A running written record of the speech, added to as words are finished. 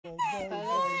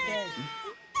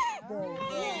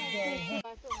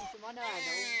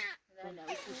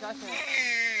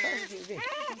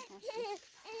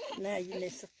نه یه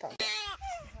نسخه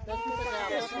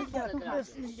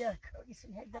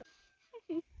بسم الله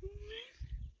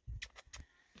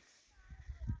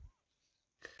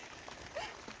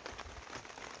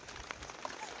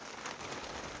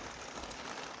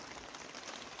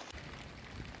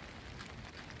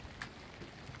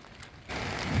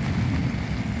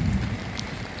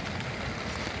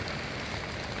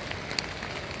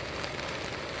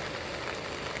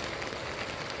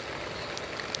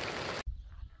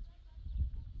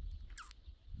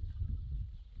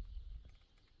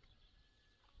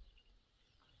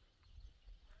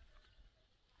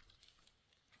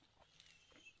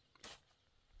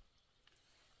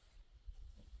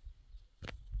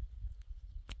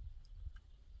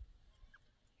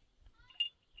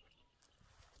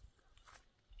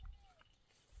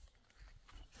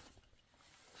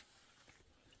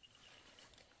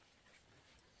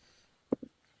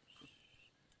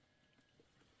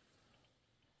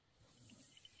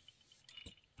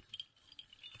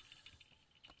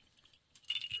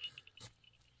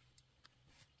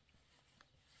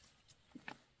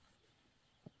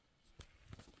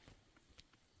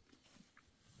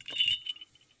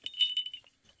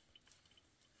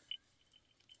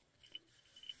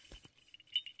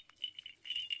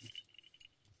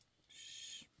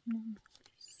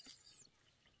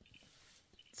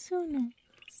So nice.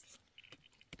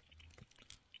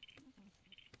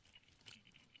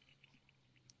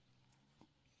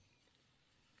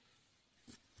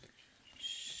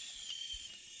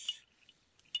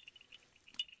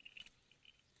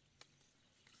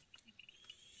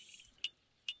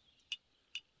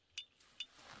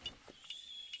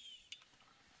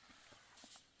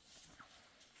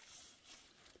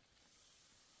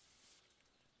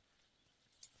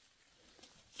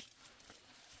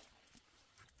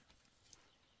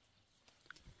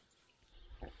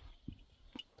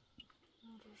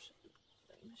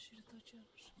 شیر تا چه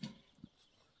باشه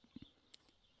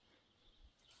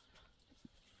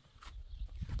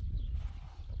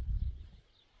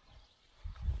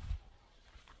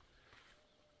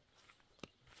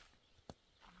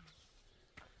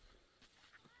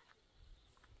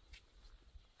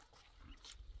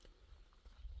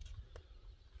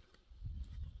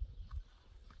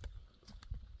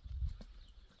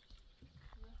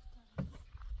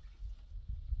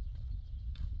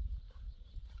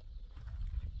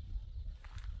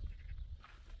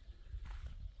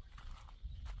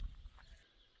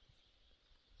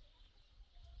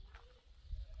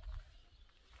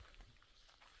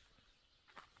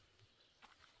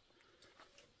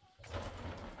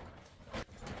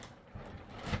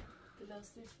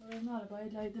لاستیک فرای ناره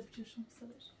باید لایده بچشم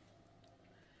سرش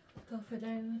تا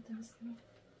فلای نتمسنم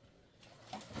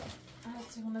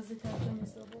هرچی اون از کردن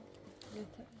میزابو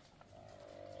بهتر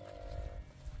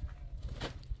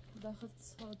داخل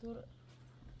صادر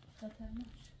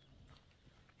خطرناک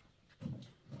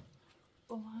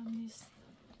او هم نیست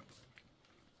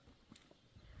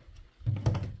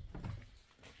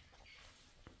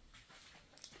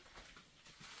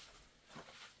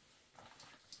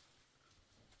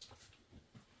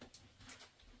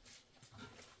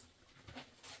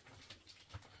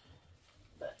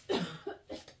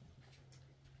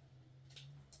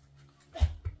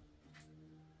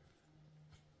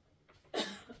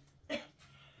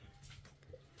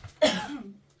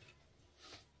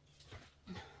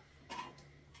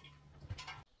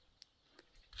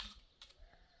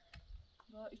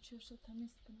با ایچش رو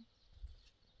تمیز کنم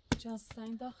چند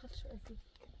سنگ داخلش ازید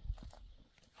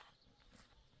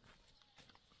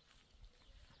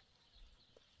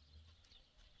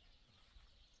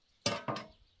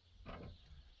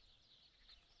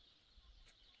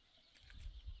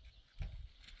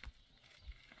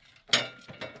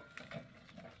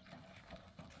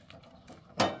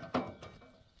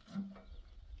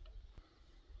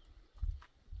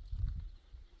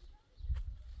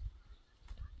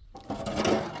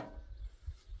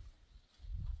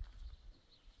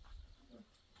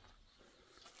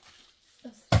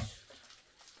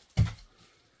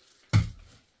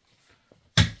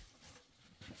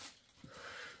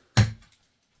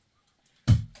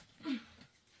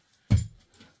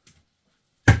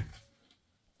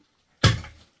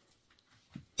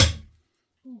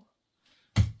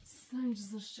سنج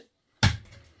زرشه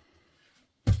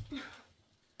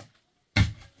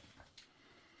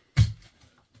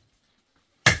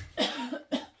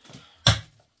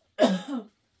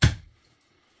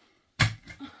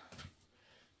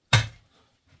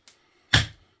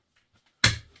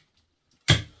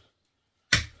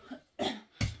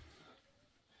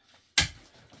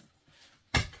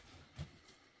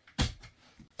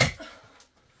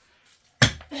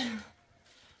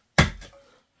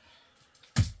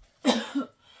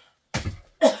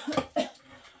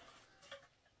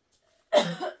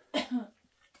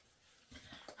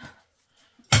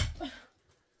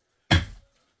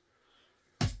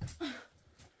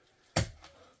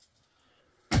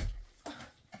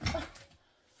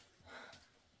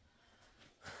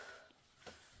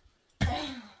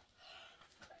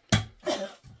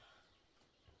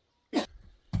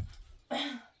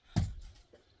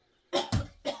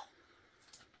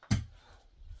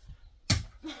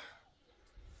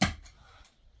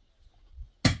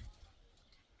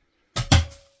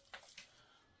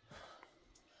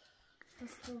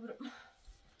استغرب.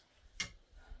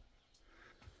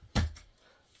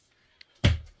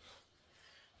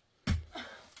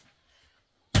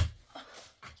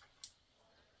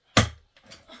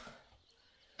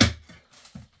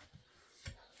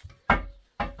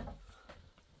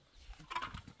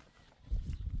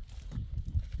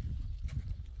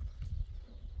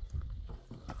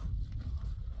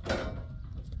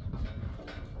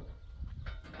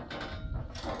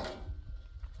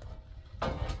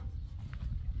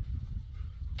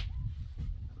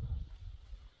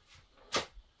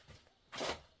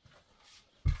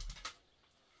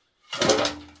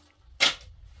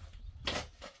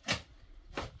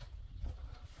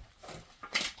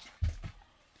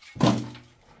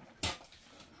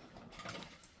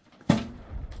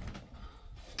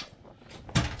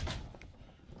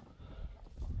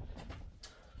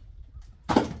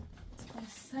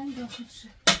 سنگ داخل شه.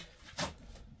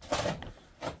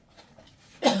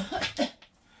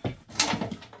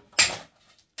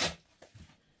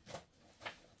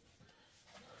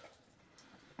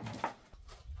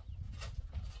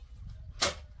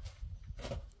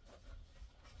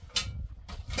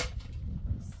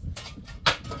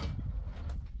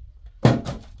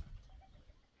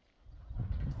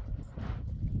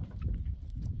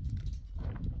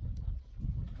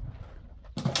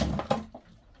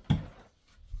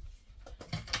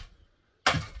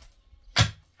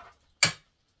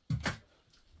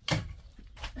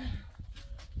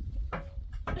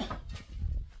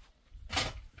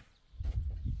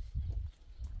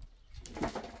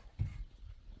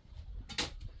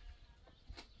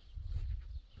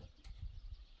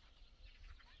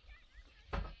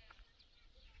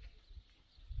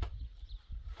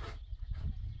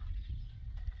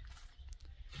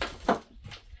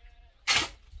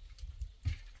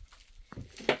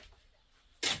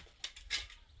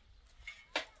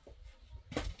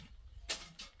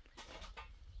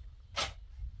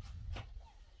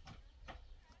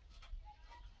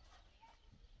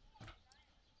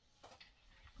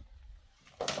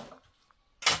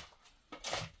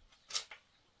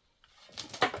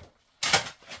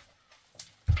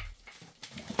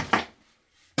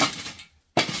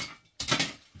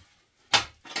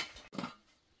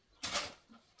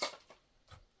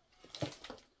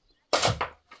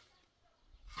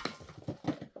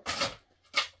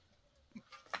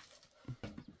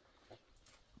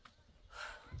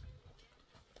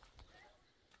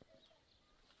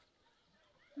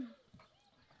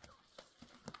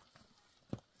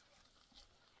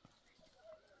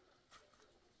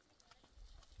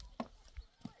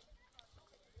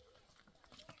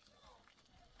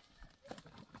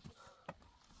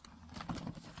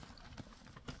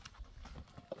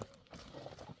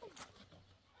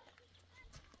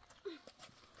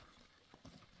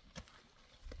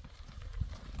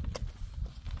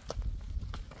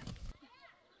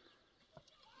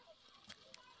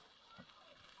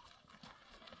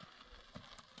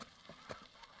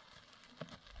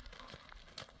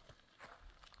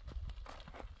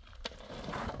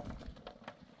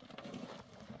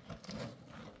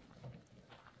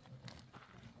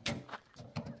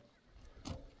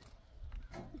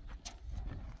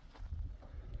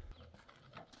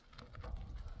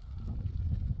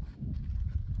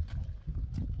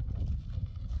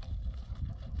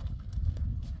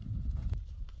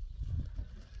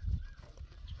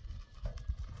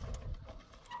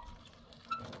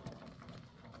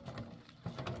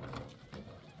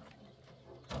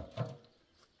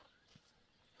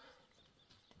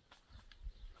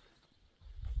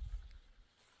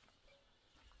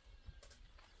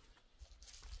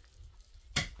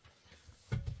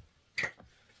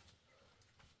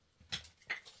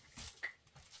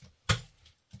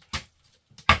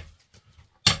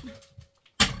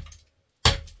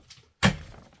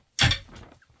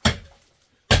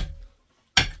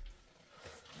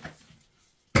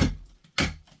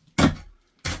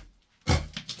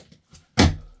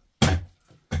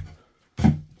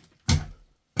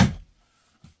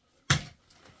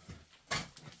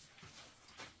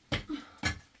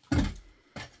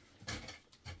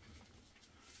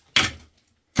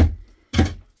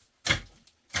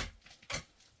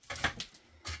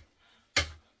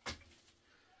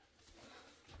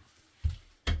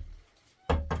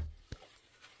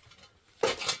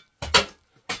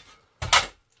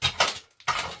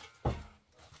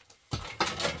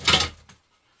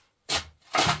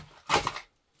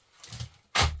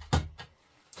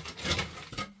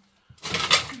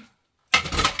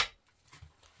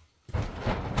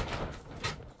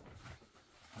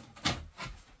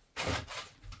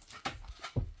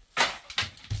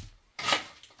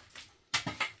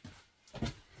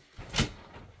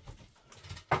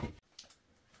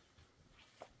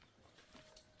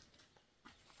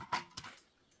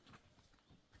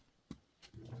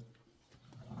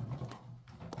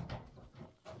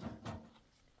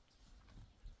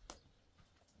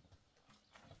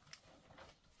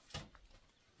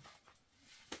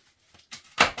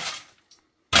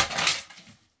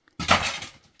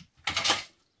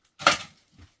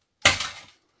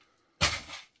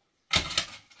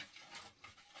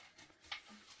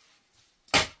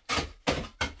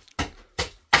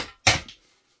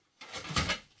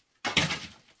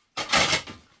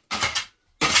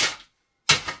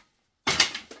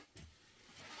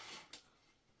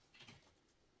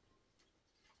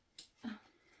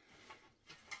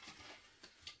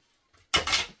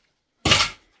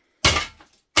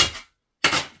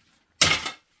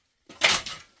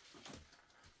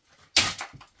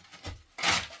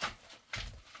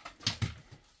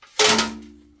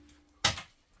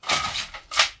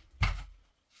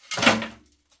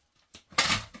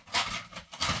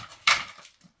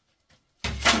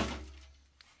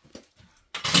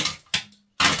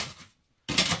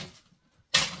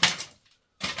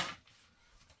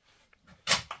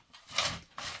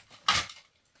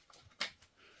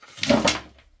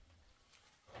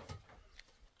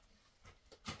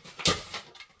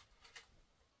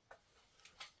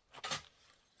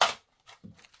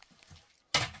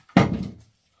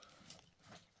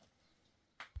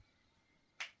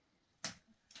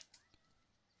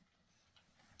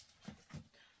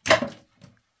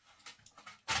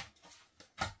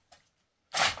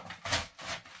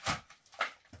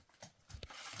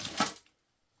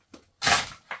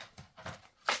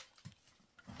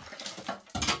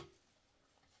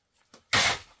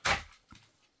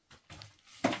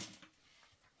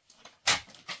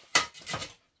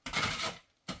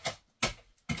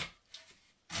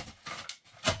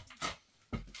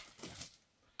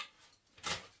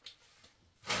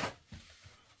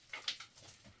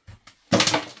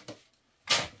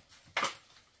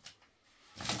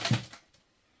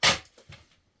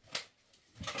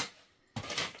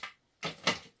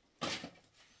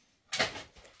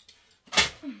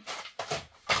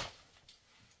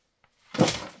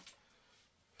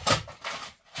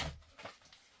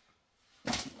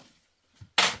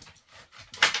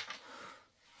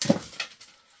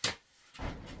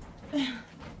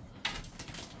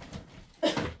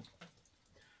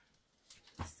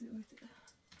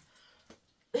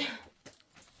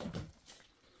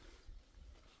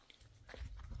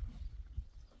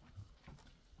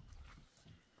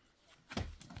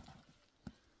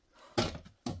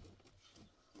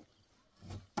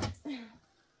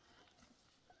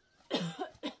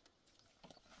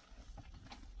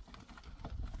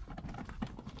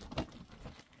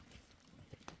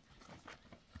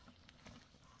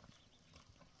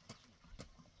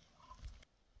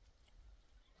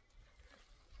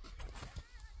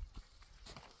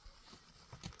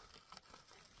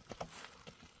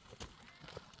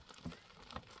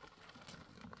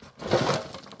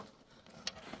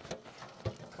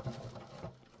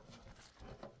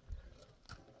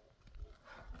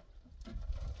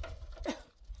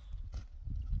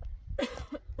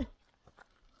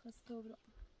 برم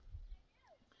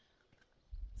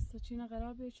سچینه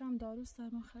قرار بیچم دارو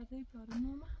سرما خرده بیارم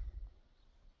نومه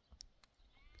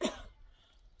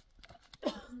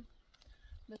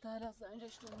به تر از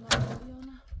زنجش دارم یا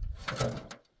نه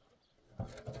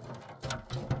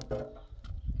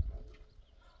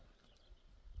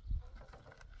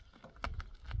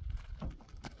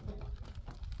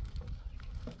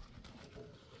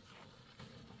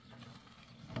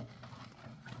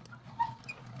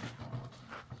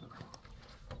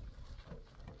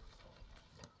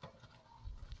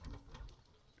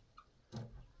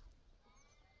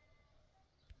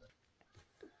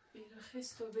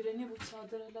خیست و برنی بود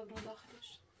صادره لبران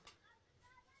داخلش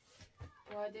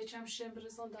باید یکم شم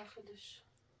برزان داخلش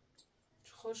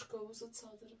چه خوش گوزت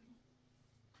صادره برم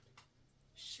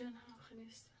شن هم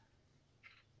خنیست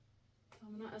تا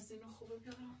منو از اینو خوبه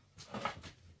بیارم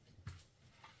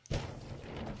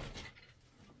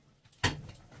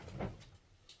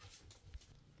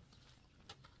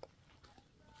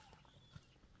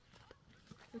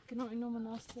فکرم اینو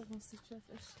مناسب نسی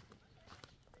چفش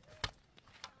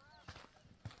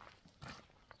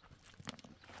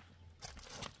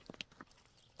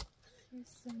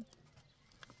خیستم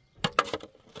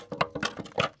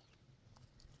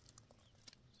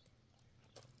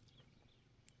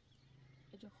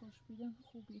اجا خوش بیدم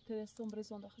خوبی ترستم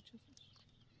برزان داخل چفش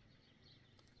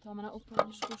تا منو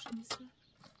اپانش خوش نیسته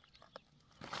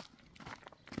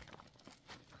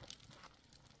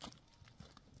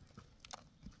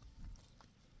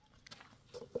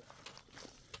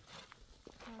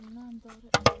نم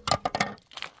داره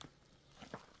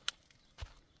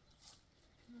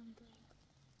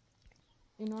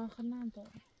اینو آخر نم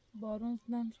داره بارون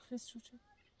نم خیست شو چه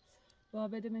با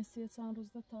بده مسیح چند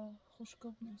روز ده تا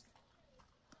خوشگاه نیست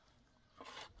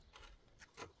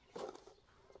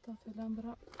تا فعلا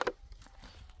برم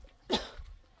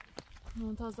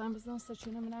منتظرم بزنم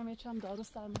سچینه منم یکم دارو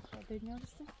سرما خورده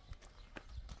میارسیم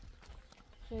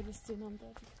خیلی سینم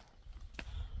داری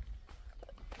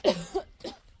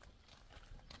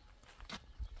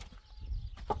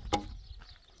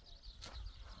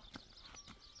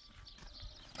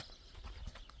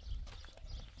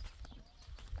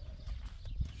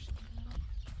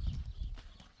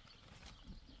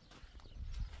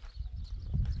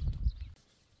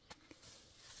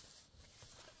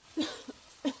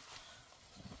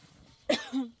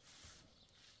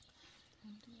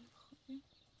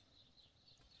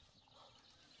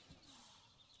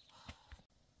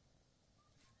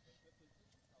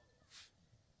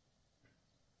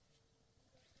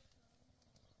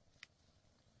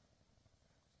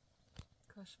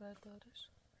کاشور دارش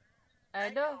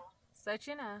الو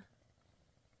سچینه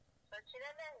سچینه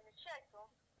نه چی اکتون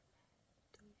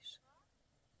دویش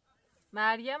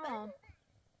مریم هم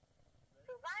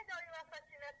تو زنگ داری و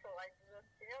سچینه تو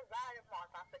سچینه زنگ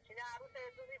ماتا سچینه عروس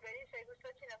دوزی بری شیدو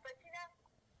سچینه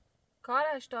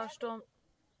کارش داشتم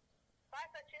باید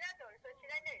سچینه داری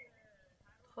سچینه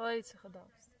نیست خواهی چه خدا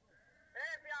بست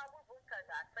بیامون بود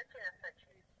کجا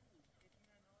سچینه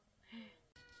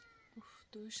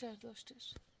دوی شهر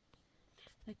داشتش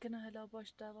نکنه هلا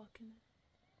باش دوا کنه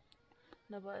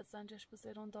نباید زنجش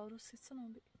بزیران دارو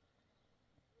سیسنم بی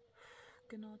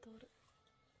گناه داره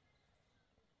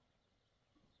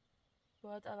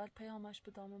باید اول پیامش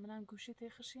بدامه منم گوشی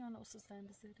تیخشی یا نه زن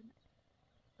بزیرمه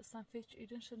اصلا فیچ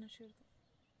ایدن شده نشیردم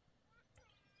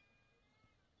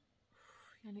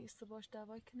یعنی است باش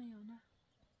دوای کنه یا نه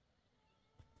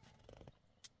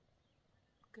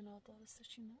گناه داره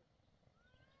سچینه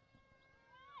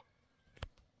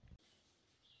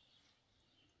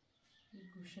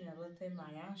گوشی نبود تا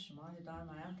مریم شما دار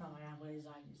مریم تا مریم باید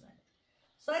زنگ بزنه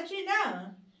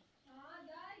سچینه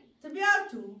تو بیار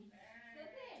تو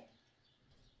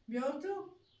بیار تو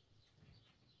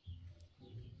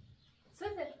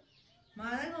سته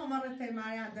مریم اومد تا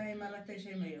مریم داری مریم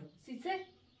تیشه میو سیته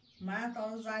مریم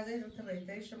تا زنگ رو تو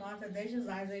ریته شما تا دیش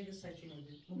زنگ سچینه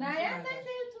بید مریم زنگ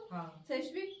تو ها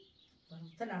سشبی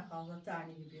تو نخواهد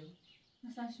تانی بیو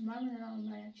مثلا شما میدونم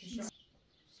مریم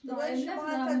دوباره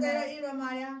شما تا داره ای و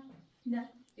مریم نه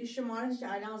این شمارش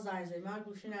الان زنگ من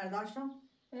گوشی نداشتم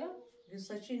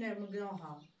سچینه میگم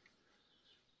ها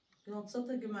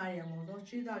گفتم که مریم مردم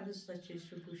چی داری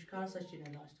سچینه گوش کار سچینه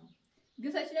داشتم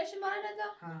سچینه شما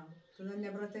ندا ها تو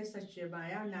نبرته سچینه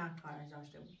مریم نه کارش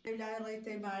داشتم ایلا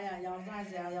ریته مریم یا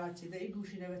زنگ یا چی دی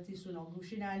گوشی نبرتی سونا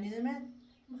گوشی ننیدم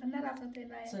من نرفتم تی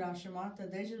مریم سر شما تا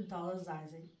دیش تا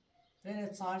زنگ غیر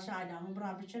اتصالش الان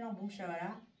برام بچنم بوم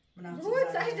شوره روی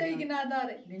سعی دیگه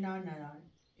نداره نه نداره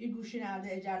این گوشی نده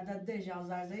اجازه ده جا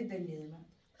زنگ دنیدم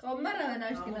خب من رو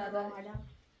ناش که نداره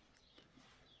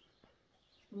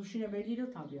گوشی رو بدید و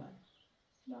تا بیار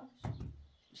باش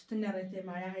استنريتي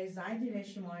معايا هاي زايدي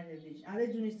ليش ما نبيش على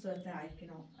دوني صوت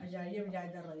عايكنو أجاية بجاي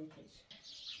دريتيش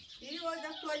إيه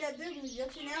وقت ولد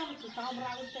مجتني أنا تطابر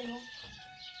على التيوم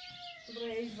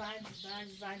تبري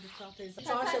زايد تعطي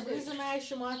صار بريز ما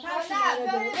يشما تاش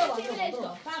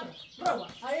بروا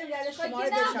هاي بجاي ليش ما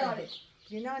يدري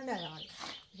جينا ناي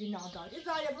جينا دار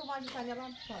إذا يبرو ما جتني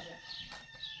رام صار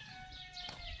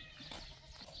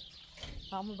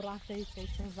هم براتي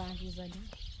تيجي زايد زاني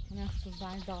نفس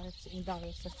زايد دارت إن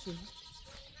دارت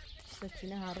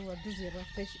سكينة هارو دزي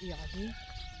رفتش إيادي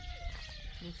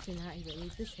وسينها إذا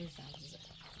يدش زايد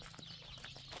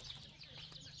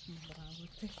برافو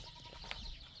تش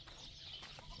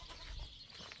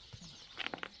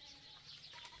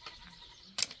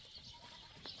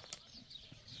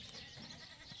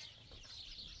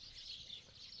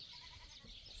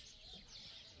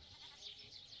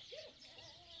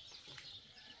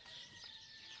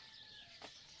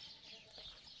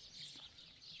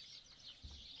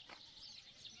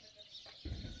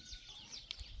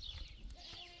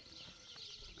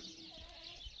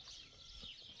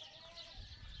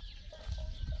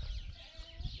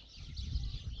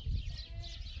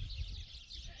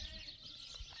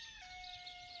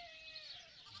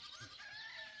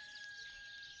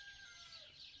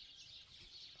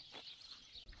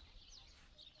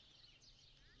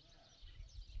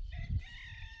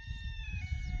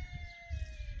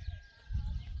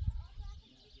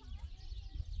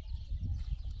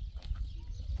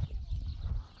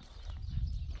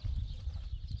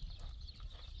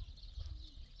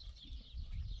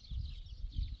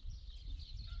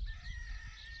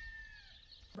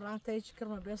برانتيج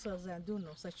كرمة بس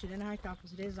زندون سكينة هاي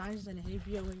كابوس ليه زانج زين هي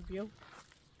بيو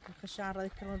الخشار هاي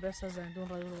كرمة بس زندون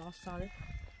رجل العصاري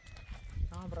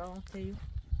برانتيو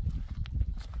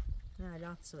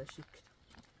لا تسوي شيك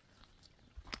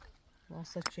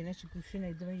سكينة تقولشين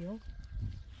يدميو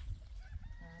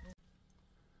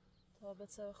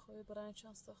تابت خوي برای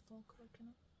چند ساختمون کار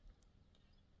کنم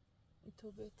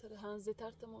تو بهتره هنزی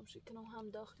تر تمام شی کنم هم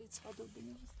داخلی تصادو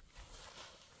بینیم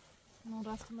من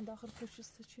رفتم داخل پشت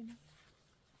سچینه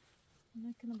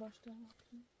نکنه باش دعوا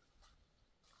کنم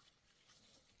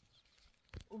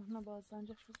اوه باز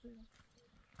زنجش بزیرم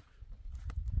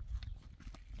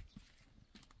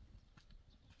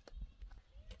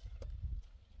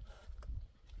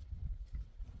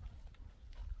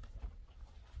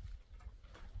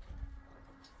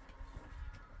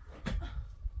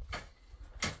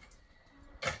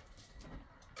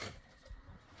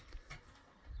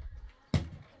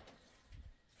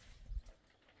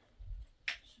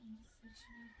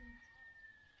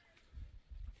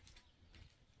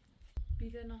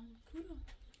بیرنا کورو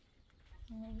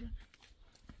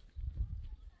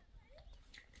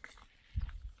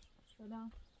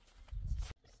سلام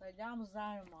سلام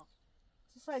زارما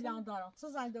سلام دارم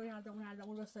زنگ داری هردم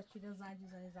اون راست چیده زنگ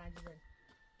زنی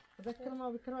بذكر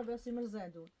ما بكره بس يمر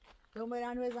زندون لو ما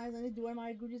يعني زنگ زنی دور ما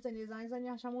يقولي زنگ زنی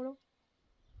هشمولو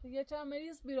دیگه چند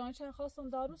مریض بیرون چند خواستم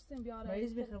داروستیم بیاره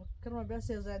مریض بكره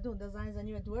بس زندون ده زنگ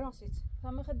زنی و دور راسيت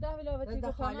هم خد ده ولاوتی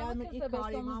بخوام من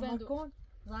إيكاري ما مكون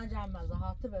زنگ عمل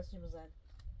زهات بس يمزن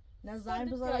نه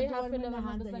زنگ بزنی دور من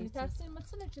هندنی تقسیم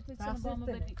مثلا چطوری با ما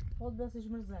بدی خود بس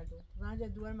يمر زندون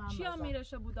زنگ دور ما چیا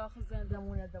میرشه بود داخل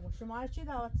زندون دمون شما چی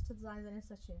دعوت زنگ زنی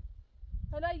سچینه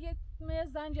حالا یه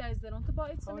زنج از درون تو با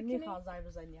ایت سنکنی نیخواه زنگ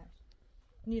بزنی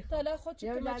حالا خود چی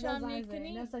که مچم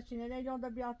میکنی نه سچینه نه جان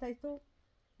بیاتی تو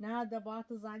نه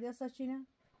دبات زنگ سچینه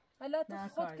حالا تو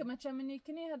خود که مچم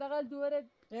میکنی حداقل دوره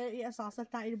ای اساسا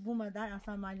تا بوم دار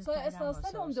اصلا مالی تو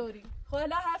اساسا اون دوری خب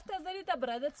حالا هفته زری تا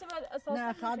برادت چه اساسا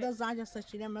نه خدا زنج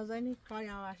سچینه مزنی کاری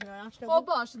آواش خب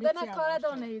باش دنا کار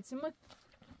دانه هیچ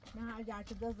نه اگر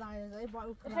که دو زنی با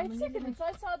او خیلی چیکه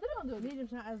سایت صادر اون دوری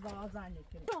میدونم از داغ زنی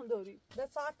کنی اون دوری ده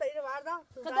ساعت تا اینو بردا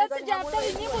خدات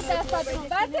جبته نی بود دستاتون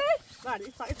بعد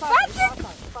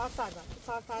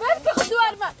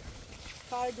خدوار من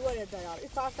کار دوره دار این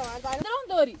ساعت من دارم درون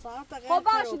دوری خب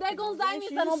باش ده گون زنگ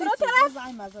میزنم برو طرف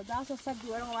زنگ مزه دست سگ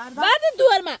دوره بردا بعد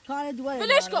دور من کار دوره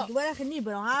بلش کن دوره خنی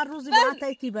برام هر روزی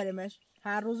بعد تی برمش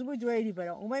هر روز بود دوری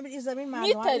برام اومد این زمین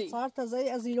مردم ساعت تا زی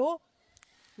ازیرو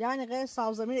یعنی غیر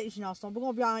ساو زمین ایش ناستم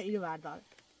بگم بیا اینو بردار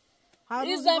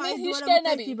این زمین هیچ که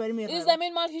نبی این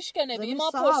زمین مال هیچ که نبی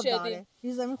ما پوشیدیم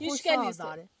این زمین خوش ساو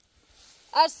داره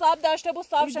از صاحب داشته بود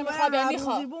صاحبش میخواد یعنی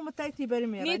خواه روزی بوم تایتی بریم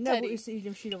میره نه بو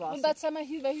ایدیم شیر واسه اون بچه من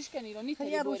هیچ و هیچ کنی رو نیتری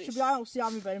یه روز که بیایم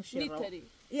سیامی بریم شیر رو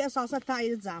این اساسا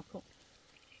تایید زم کن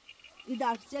این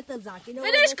درکسیت زم اینو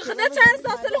ولش که خدا چند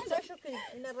ساسه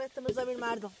این رتم زمین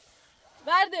مردم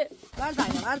برده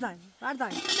برداین نه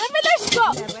ولش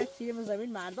کن نه رتم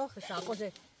زمین مردم خشاب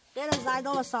باشه غیر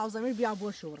زایدا و ساو زمین بیا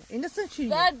بوشور این سن چی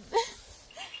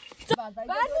تو بعد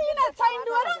اینه تا این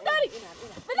دورم داری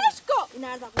بلش کو این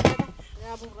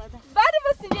بعد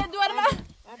بس یه دور من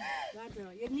بعد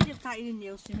یه میگه تا این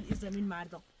نیوسی من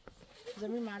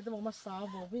زمین مردم ما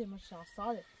صاحب و بی ما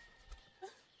شاصاله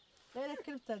غیر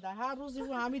کلت ده هر روزی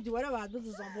و همین دوره بعد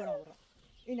بز زنبور آورا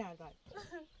این هردای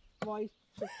وای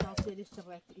شتاسیلیش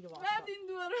ترک ایرو واسه بعد این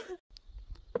دور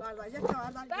بعد یه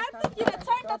کار بعد دیگه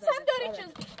تا داری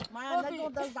چیز ما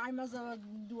نگم در زعیم از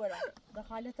دوره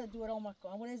دخالت دوره ومكو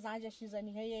امور زعجش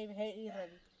زنی هي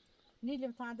ایرانی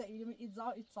نیلم تانده ایلم ایزا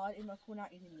ایصال ایمکونا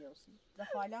ایلم یوسی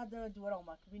دخالت دوره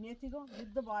ومكو بینیتیگو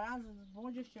ضد باران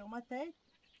بونج شومته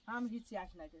هم هیچ یک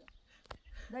نگیره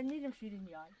در نیلم شیرین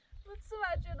میای بس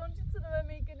بچه دون چی تنو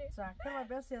میکنی ساکر و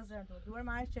بس یزن دور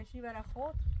ما چشی بره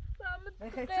خود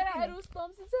غیر عروس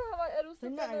تام سیزه هوا عروس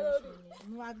نه عروس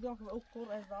میاد گم او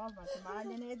کور ازاز باشه ما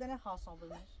نه خاصم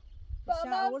بمیش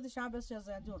شان آوردش هم بس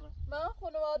یزن دور من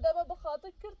خانواده ما به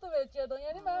خاطر کرد و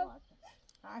یعنی من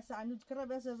اصلا انو کر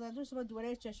بس یزن دور سو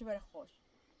دوره چشی بره خوش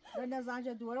در نزنج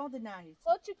دوره اون نه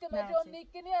خود چی که مجان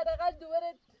میکنی حداقل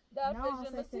دوره در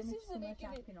فجر چیزی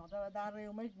میکنی در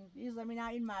رومه این زمینه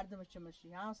این مردم چه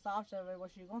میشی هم صاف شده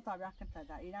باشی گون طبیعت کنه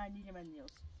تا اینا نیلی من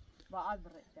نیوز با آل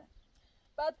برده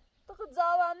بعد تو خود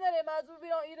زاوام نره مجبور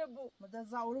بیان ایره بو مدت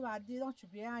زاورو بعد دیدم چه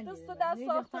بیانی تو دست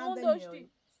ساختمون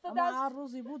داشتی هر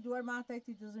روزی بود دور ما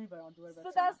تایتی دزمی برام دور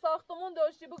بچه دست ساختمون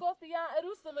داشتی بگفتی یه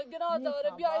عروس گناه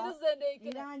داره بیا ایره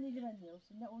زندگی کنه اینا نیلی من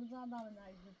نیوز نه اون زندان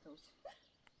نه توس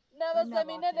نه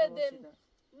زمینه دادیم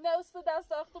نه است دست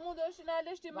ساختمون داشتی نه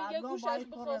لشتی میگه گوشش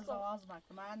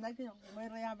بخواستم من نگم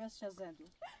میرم بس شزندو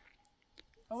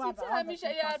سیت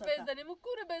همیشه یه حرف بزنیم و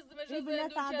کوره بزدمش زندو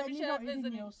چه همیشه حرف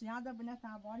بزنیم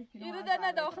ایره در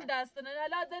نه داخل دستنه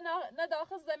نه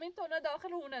داخل زمین تو نه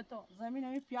داخل هونه تو زمین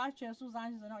همی پیاز چهسو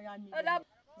زنج زنو یا نیلی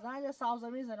زنج ساو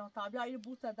زمین زنو تابیا ای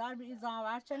بوته در بی زن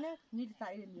ورچنه نیلی تا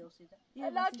ایره نیوسیده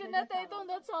الا جنت ایتون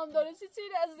دا سام داره چی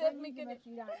چیزی اذیت میکنی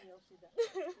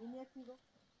این یکی گو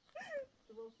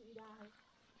تو بوسی ایره های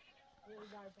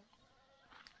ایره دارده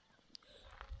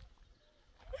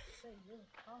سیده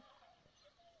ها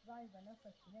زای بنا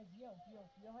سکینه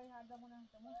بیا های هر دمون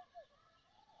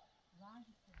زنج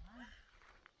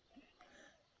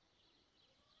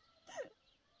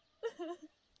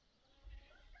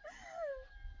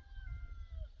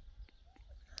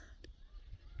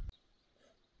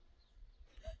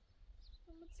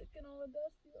سكنة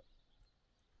وداسي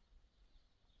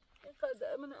قد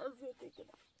من أزيتي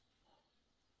كده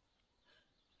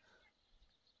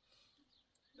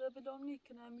ده بدون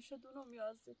كنا مش دونم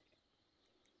يا أزيتي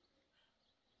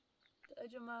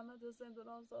أجا محمد زين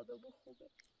دونان زاده بو خوبه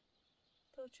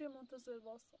تا چه منتظر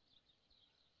واسه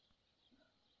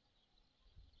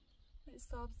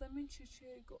حساب زمین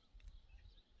چیه گو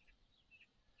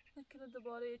نکنه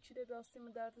دوباره یه چیه راستی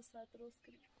من درد سر درست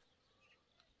کنیم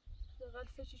دقیقا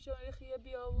فشیشان ریخیه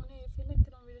بیاونه فیلم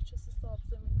کنم میره چه حساب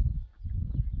زمین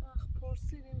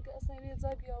پرسیدیم که اصلا یه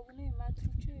زای بیاونه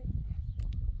مترو چیه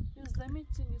یه زمین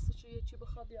چی نیست چه یه چی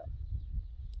بخوا بیا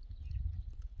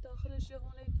داخلش یه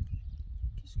هونه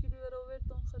کشکیلی برا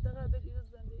وردون خدقه بد ایره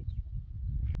زندگی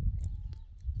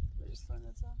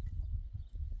برسانه زن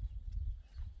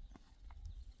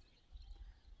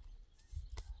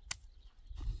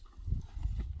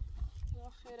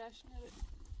خیرش نره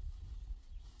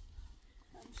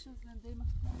همیشه زنده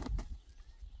مخدم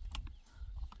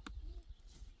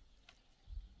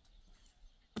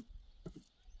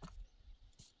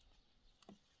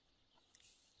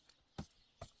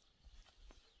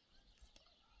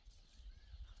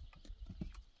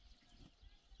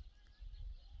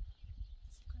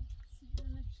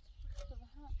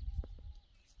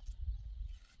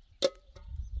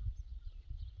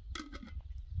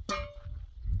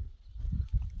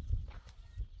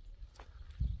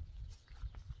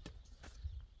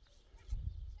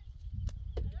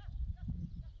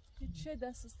چه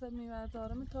دست است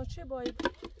میوردارم تا چه باید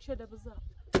چه بزنم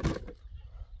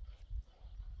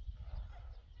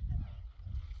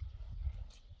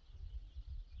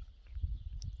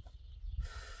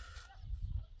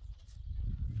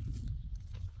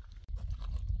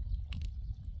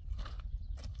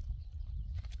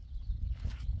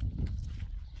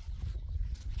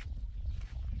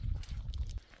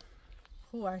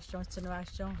خوب اشتون سنو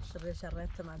اشتون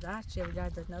شرط مدار چه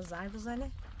بجاد نزعی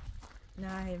بزنه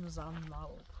نه هی مزام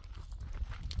ماو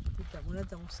دیدمونه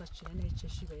دم سچینه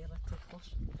چشی به یرت خوش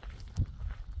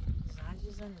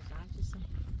زنجی زن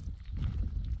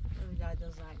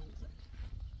بجاد زنجی زن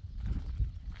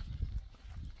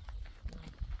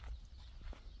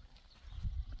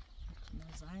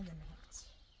نزعی دنیات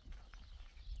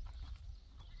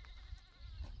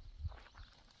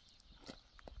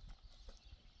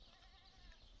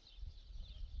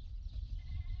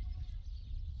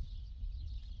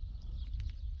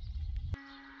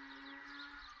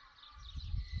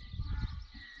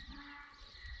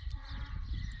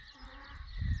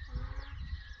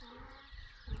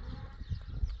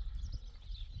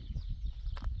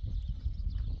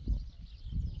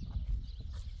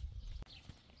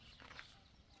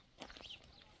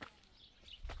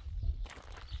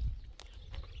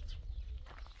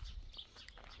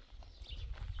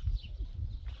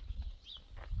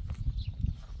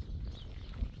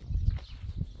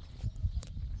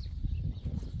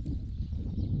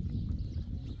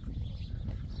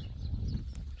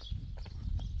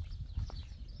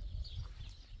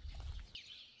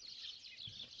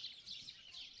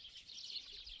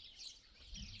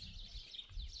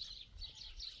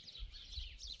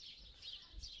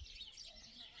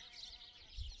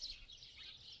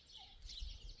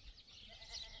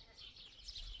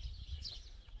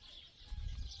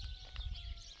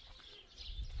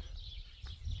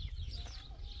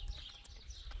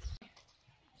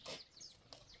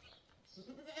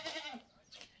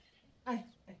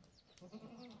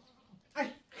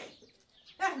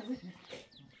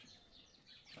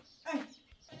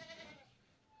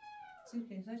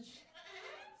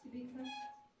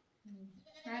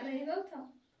رهيبوتا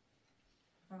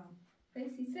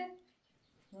رئيسيسة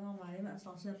مريم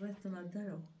اساسا ريت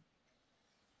مدلو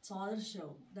صادر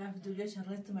شو داف دوليش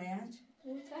ريت مياج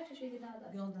تعرف شو كده هذا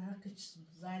قال ده هكذا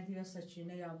زايدي بس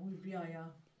تشينا يا ابوي بيا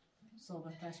يا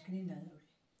صوبة تشكيلين ندوري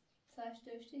تعرف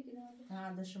توشتي كده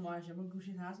هذا هذا شو ما جاب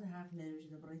قوشي هذا هاك نروج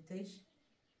دبريتيش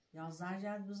يا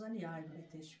زاجات بزن يا هاي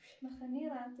بريتيش بي مخني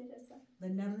رانتي جسا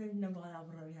دنرني نبغى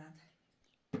أبرر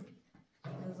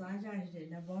هذا زاجات جدي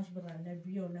نباش برا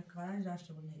نبيو نكارن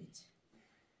جاشت بنيت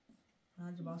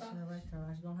هذا باش نبغى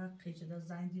كراش قام هاك كيش ده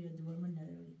زايدي يدور من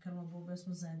ندوري كرم بو بس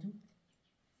مزادو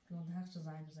قام ده هاك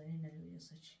زايد زايد ندوري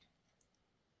يسوي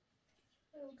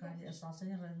كان أساسا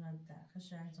رد مبدأ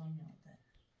خش عايزون يودا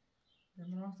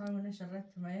لما رحت أقول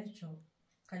شريت ما يشوا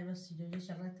قال بس يدوي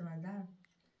شريت مبدأ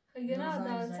خينا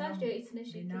هذا تعرف جايت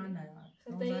نشيد بنانا يعني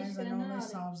خديش أنا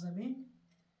صعب زمين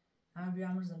عم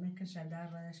بيعمل زمين كل شيء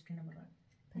دار رايش كنا برا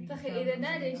أنت إذا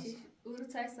ناديش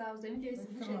ورتاي صعب زمين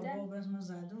جايت نشيد هو بس ما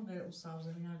زادوا غير صعب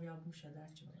زمين عم بيعمل شيء دار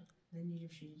برا لين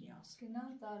يجيب شيء دياس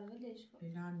كنا دار وليش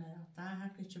بنانا تاها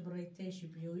كش بريتش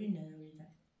بيوين ويدا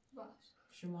باش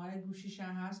شمال گوشی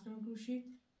شان هست کم گوشی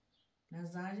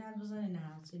نزاجات بزنی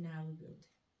نهاسی نهاو بیوتی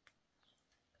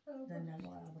دنیا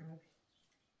بالا برای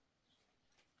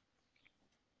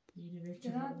یه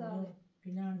بیچه رو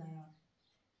پینا نیار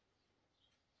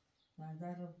و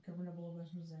در رو کبلا با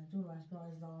بس مزندور و از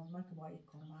از دام ما کبایی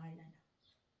کنم عایلنا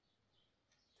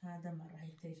تا دم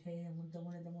رای تیش هی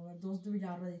مدمون دم دوست دوی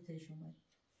جاره تیشونه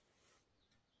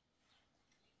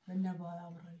دنیا بالا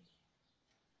برای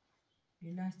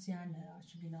Gülüş yani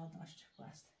açık günah daştık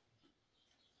bastı.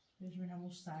 Biz bina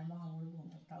mustarma hamur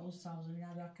bunu. Ta o savzı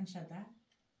bina bakın şada.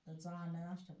 Da zahane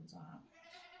daştık bu zahane.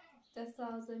 دستا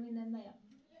زمین نیا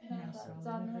Ne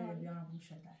savzı böyle bir an bu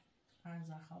şada. Kan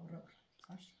zah xabra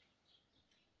daş.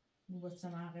 Bu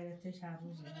batsana gayrete her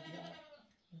roz ya.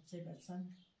 Batse batsan.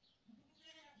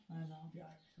 Ana bir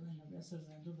ay. Ben bir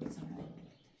sözden dur batsana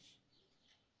gayrete.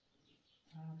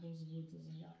 Ha roz bu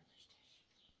dünya.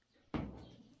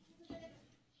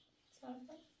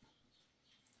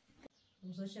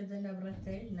 وزا شده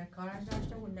نبرته نکارش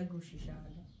داشته و نگوشی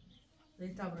شده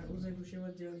دیگه تبرد وزا گوشی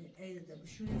و دیوری ایده ده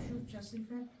بشوی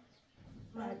چسیفه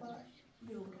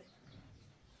بیوره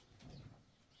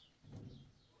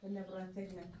نبرته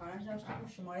نکارش داشته و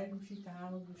شما یه گوشی تا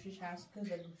همه گوشیش هست که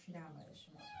ده گوشی نماره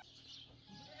شما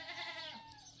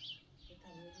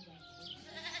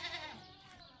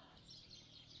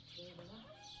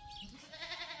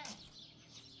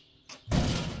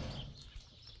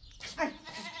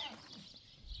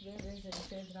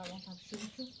Şöyle biraz tam şu.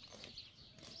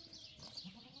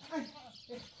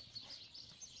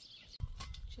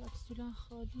 شاید سولان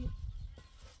خالیه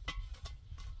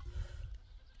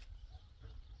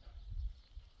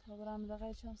تا برم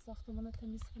دقیقه چند ساختمون رو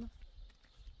تمیز کنم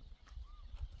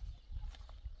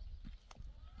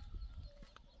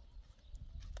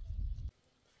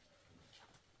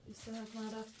این ساعت من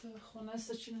رفت خونه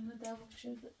سچینه دعوا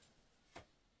شده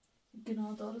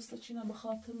گناه داره سچینه به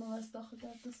خاطر من از داخل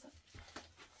درد سر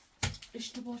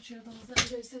اشتباه کردم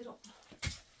زنجای زیرم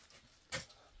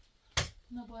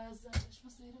نباید زنش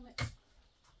مسیرم